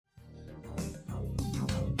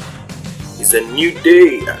It's a new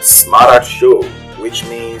day at Smart Show, which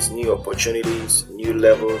means new opportunities, new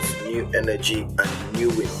levels, new energy, and new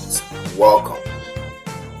wins. Welcome.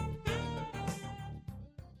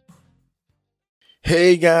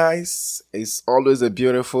 Hey guys, it's always a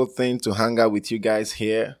beautiful thing to hang out with you guys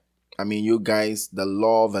here. I mean, you guys, the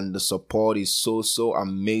love and the support is so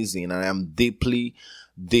amazing, and I am deeply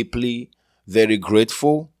very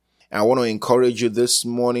grateful. I want to encourage you this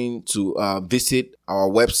morning to visit our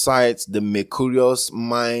website,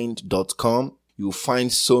 themercuriousmind.com. You'll find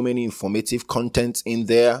so many informative content in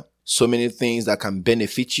there, so many things that can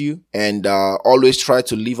benefit you. And always try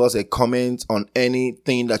to leave us a comment on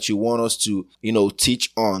anything that you want us to,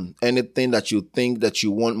 teach on. Anything that you think that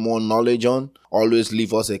you want more knowledge on, always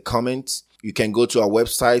leave us a comment. You can go to our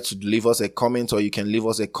website to leave us a comment, or you can leave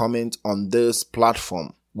us a comment on this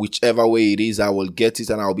platform. Whichever way it is, I will get it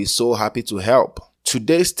and I'll be so happy to help.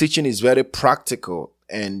 Today's teaching is very practical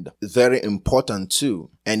and very important too.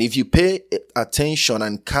 And if you pay attention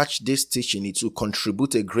and catch this teaching, it will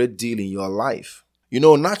contribute a great deal in your life.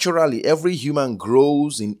 Naturally, every human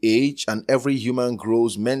grows in age and every human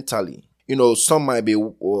grows mentally. Some might be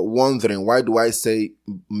wondering, why do I say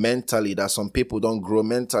mentally, that some people don't grow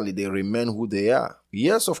mentally, they remain who they are?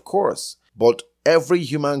 Yes, of course. But every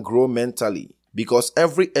human grows mentally. Because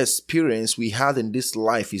every experience we had in this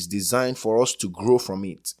life is designed for us to grow from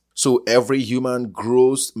it. So every human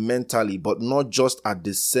grows mentally, but not just at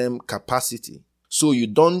the same capacity. So you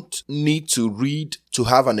don't need to read to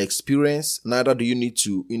have an experience. Neither do you need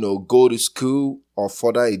to, go to school or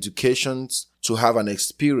further educations to have an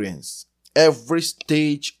experience. Every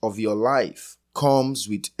stage of your life comes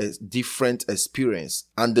with a different experience.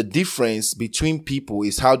 And the difference between people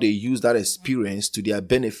is how they use that experience to their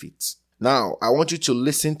benefits. Now, I want you to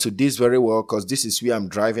listen to this very well, because this is where I'm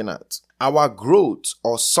driving at. Our growth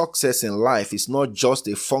or success in life is not just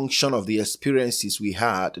a function of the experiences we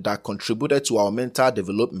had that contributed to our mental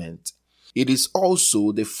development. It is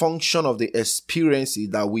also the function of the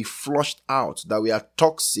experiences that we flushed out, that we are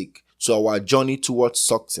toxic to our journey towards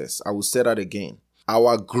success. I will say that again.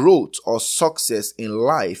 Our growth or success in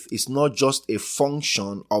life is not just a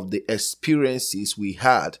function of the experiences we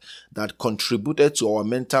had that contributed to our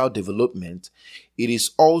mental development. It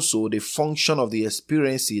is also the function of the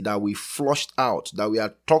experiences that we flushed out, that we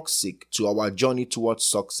are toxic to our journey towards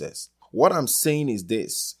success. What I'm saying is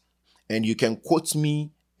this, and you can quote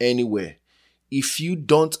me anywhere. If you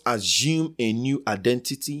don't assume a new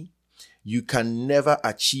identity, you can never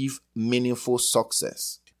achieve meaningful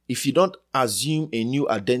success. If you don't assume a new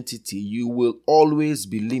identity, you will always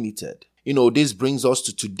be limited. This brings us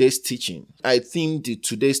to today's teaching. I think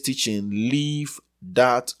today's teaching, leave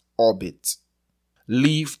that orbit.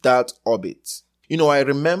 Leave that orbit. I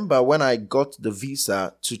remember when I got the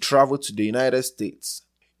visa to travel to the United States,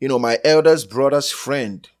 my eldest brother's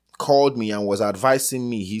friend called me and was advising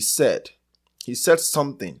me. He said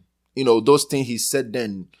something. Those things he said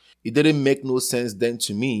then, it didn't make no sense then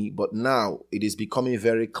to me, but now it is becoming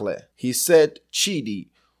very clear. He said, Chidi,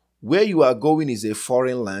 where you are going is a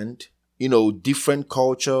foreign land, different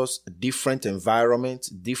cultures, different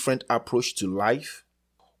environment, different approach to life.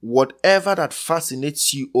 Whatever that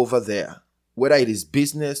fascinates you over there, whether it is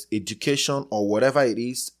business, education, or whatever it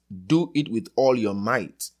is, do it with all your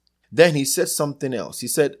might. Then he said something else. He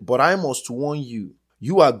said, but I must warn you,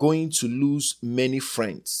 you are going to lose many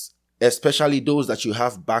friends, especially those that you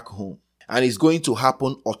have back home. And it's going to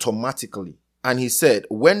happen automatically. And he said,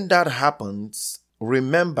 when that happens,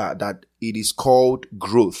 remember that it is called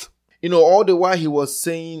growth. All the while he was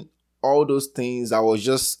saying all those things, I was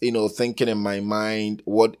just, thinking in my mind,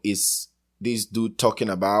 what is this dude talking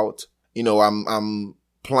about? I'm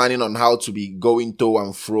planning on how to be going to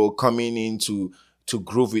and fro, coming in to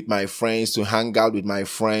groove with my friends, to hang out with my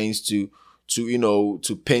friends, to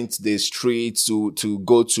paint the streets, to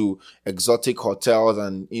go to exotic hotels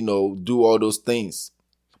and, do all those things.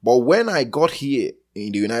 But when I got here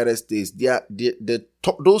in the United States,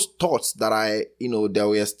 those thoughts that they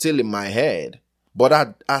were still in my head.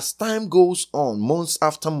 But as time goes on, months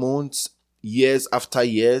after months, years after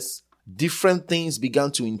years, different things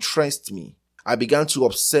began to interest me. I began to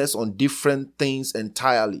obsess on different things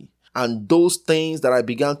entirely. And those things that I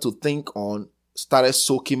began to think on started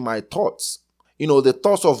soaking my thoughts. The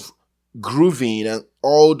thoughts of grooving and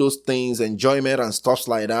all those things, enjoyment and stuff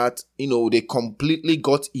like that, they completely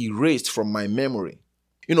got erased from my memory.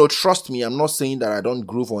 Trust me, I'm not saying that I don't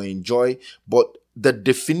groove or enjoy, but the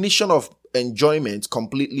definition of enjoyment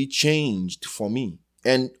completely changed for me.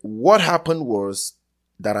 And what happened was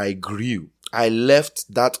that I grew. I left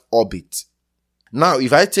that orbit. Now,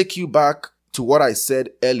 if I take you back to what I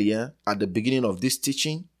said earlier at the beginning of this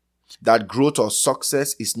teaching, That growth or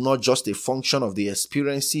success is not just a function of the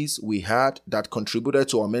experiences we had that contributed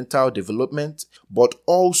to our mental development, but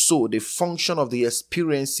also the function of the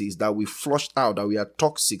experiences that we flushed out, that we are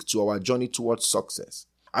toxic to our journey towards success.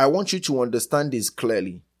 I want you to understand this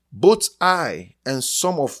clearly. Both I and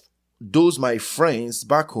some of those my friends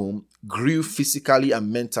back home grew physically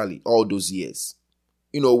and mentally all those years.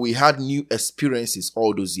 We had new experiences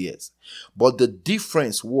all those years. But the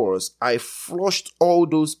difference was I flushed all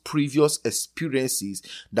those previous experiences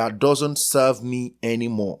that doesn't serve me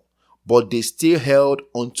anymore. But they still held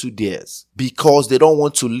onto theirs because they don't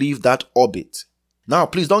want to leave that orbit. Now,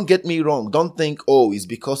 please don't get me wrong. Don't think, it's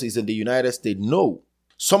because it's in the United States. No.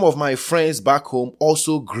 Some of my friends back home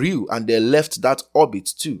also grew and they left that orbit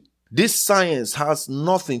too. This science has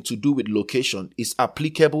nothing to do with location. It's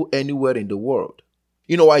applicable anywhere in the world.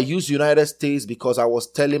 I use United States because I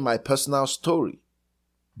was telling my personal story.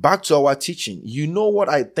 Back to our teaching. You know what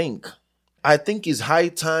I think? I think it's high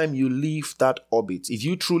time you leave that orbit. If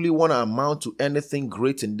you truly want to amount to anything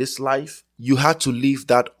great in this life, you had to leave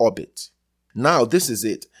that orbit. Now, this is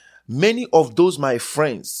it. Many of those my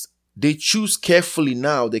friends, they choose carefully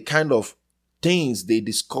now the kind of things they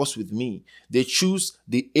discuss with me. They choose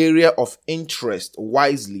the area of interest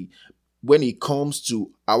wisely when it comes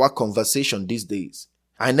to our conversation these days.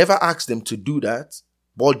 I never asked them to do that,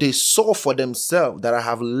 but they saw for themselves that I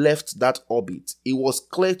have left that orbit. It was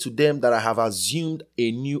clear to them that I have assumed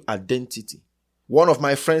a new identity. One of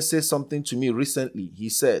my friends said something to me recently. He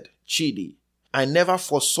said, Chidi, I never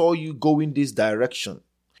foresaw you going this direction.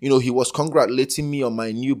 He was congratulating me on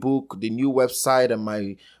my new book, the new website and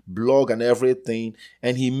my blog and everything.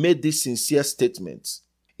 And he made this sincere statement.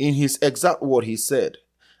 In his exact word, he said,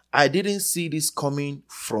 I didn't see this coming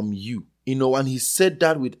from you. And he said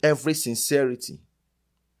that with every sincerity.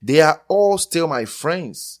 They are all still my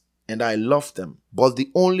friends and I love them. But the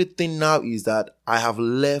only thing now is that I have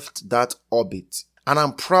left that orbit. And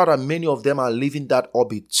I'm proud that many of them are leaving that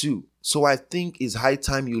orbit too. So I think it's high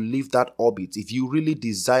time you leave that orbit if you really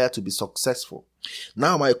desire to be successful.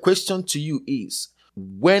 Now, my question to you is,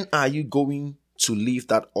 when are you going to leave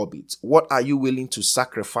that orbit? What are you willing to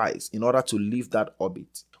sacrifice in order to leave that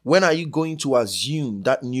orbit? When are you going to assume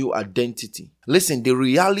that new identity? Listen, the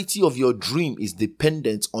reality of your dream is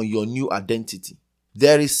dependent on your new identity.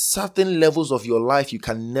 There is certain levels of your life you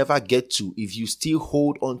can never get to if you still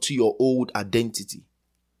hold on to your old identity.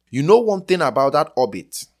 One thing about that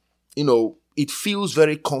orbit, it feels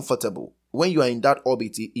very comfortable. When you are in that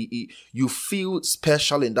orbit, you feel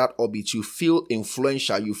special in that orbit. You feel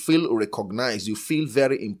influential. You feel recognized. You feel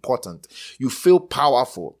very important. You feel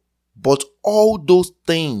powerful. But all those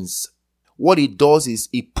things, what it does is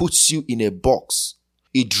it puts you in a box.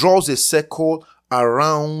 It draws a circle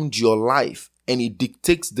around your life and it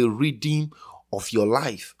dictates the rhythm of your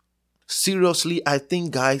life. Seriously, I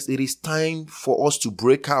think, guys, it is time for us to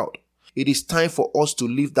break out. It is time for us to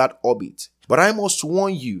leave that orbit. But I must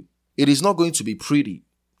warn you, it is not going to be pretty.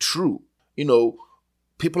 True.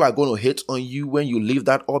 People are going to hate on you when you leave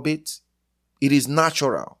that orbit. It is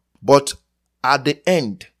natural. But at the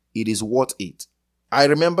end, it is worth it. I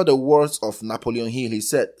remember the words of Napoleon Hill. He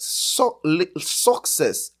said,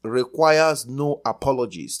 success requires no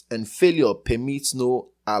apologies and failure permits no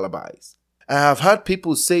alibis. I have heard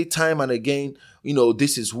people say time and again,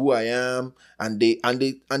 this is who I am. And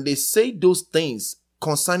they say those things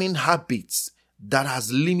concerning habits that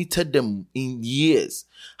has limited them in years.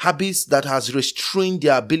 Habits that has restrained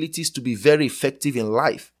their abilities to be very effective in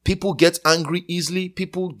life. People get angry easily.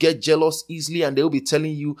 People get jealous easily. And they'll be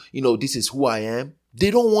telling you, this is who I am. They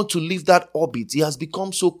don't want to leave that orbit. It has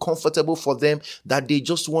become so comfortable for them that they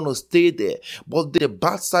just want to stay there. But the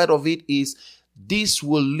bad side of it is this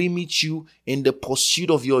will limit you in the pursuit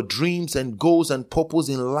of your dreams and goals and purpose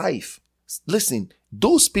in life. Listen,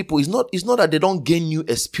 those people, it's not that they don't gain new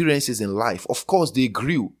experiences in life. Of course, they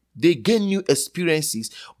grew. They gain new experiences,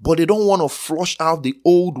 but they don't want to flush out the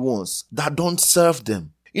old ones that don't serve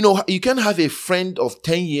them. You can have a friend of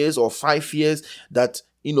 10 years or 5 years that,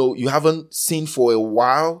 you haven't seen for a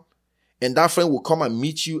while, and that friend will come and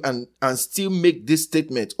meet you and still make this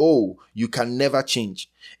statement, you can never change.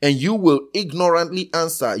 And you will ignorantly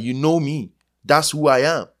answer, you know me. That's who I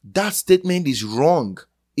am. That statement is wrong.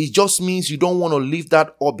 It just means you don't want to leave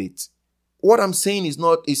that orbit. What I'm saying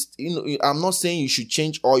I'm not saying you should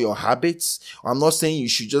change all your habits. I'm not saying you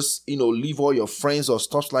should just, leave all your friends or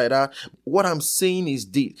stuff like that. What I'm saying is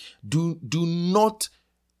this: do not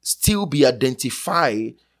still be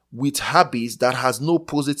identified with habits that has no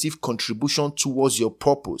positive contribution towards your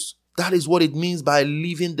purpose. That is what it means by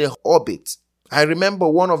leaving the orbit. I remember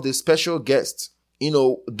one of the special guests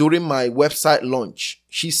during my website launch,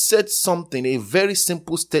 she said something, a very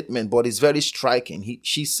simple statement, but it's very striking.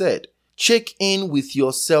 She said, check in with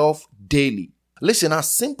yourself daily. Listen,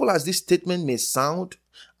 as simple as this statement may sound,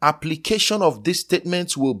 application of this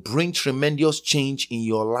statement will bring tremendous change in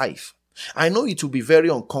your life. I know it will be very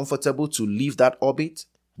uncomfortable to leave that orbit,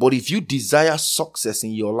 but if you desire success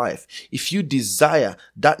in your life, if you desire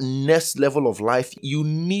that next level of life, you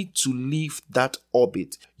need to leave that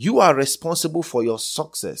orbit. You are responsible for your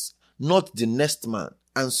success, not the next man.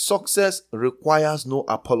 And success requires no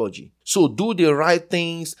apology. So do the right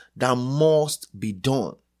things that must be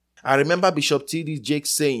done. I remember Bishop T.D.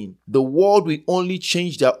 Jakes saying, the world will only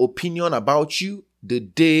change their opinion about you the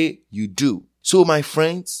day you do. So my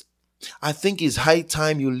friends, I think it's high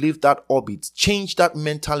time you leave that orbit, change that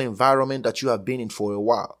mental environment that you have been in for a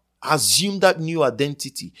while. Assume that new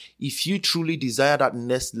identity if you truly desire that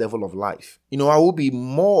next level of life. I will be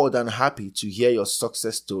more than happy to hear your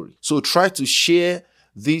success story. So try to share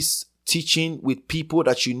this teaching with people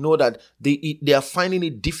that you know that they are finding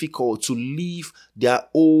it difficult to leave their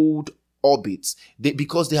old orbits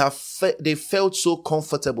because they felt so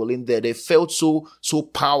comfortable in there. They felt so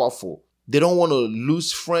powerful. They don't want to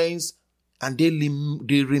lose friends and they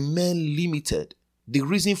remain limited. The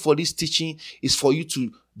reason for this teaching is for you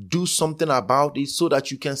to do something about it so that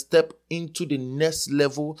you can step into the next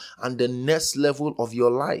level and the next level of your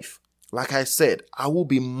life. Like I said, I will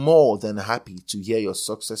be more than happy to hear your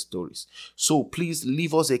success stories. So please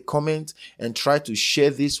leave us a comment and try to share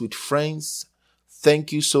this with friends.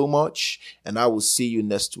 Thank you so much, and I will see you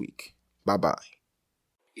next week. Bye-bye.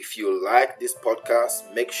 If you like this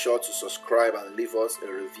podcast, make sure to subscribe and leave us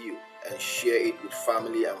a review and share it with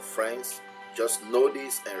family and friends. Just know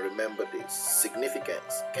this and remember this: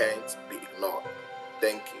 significance can't be ignored.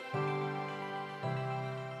 Thank you.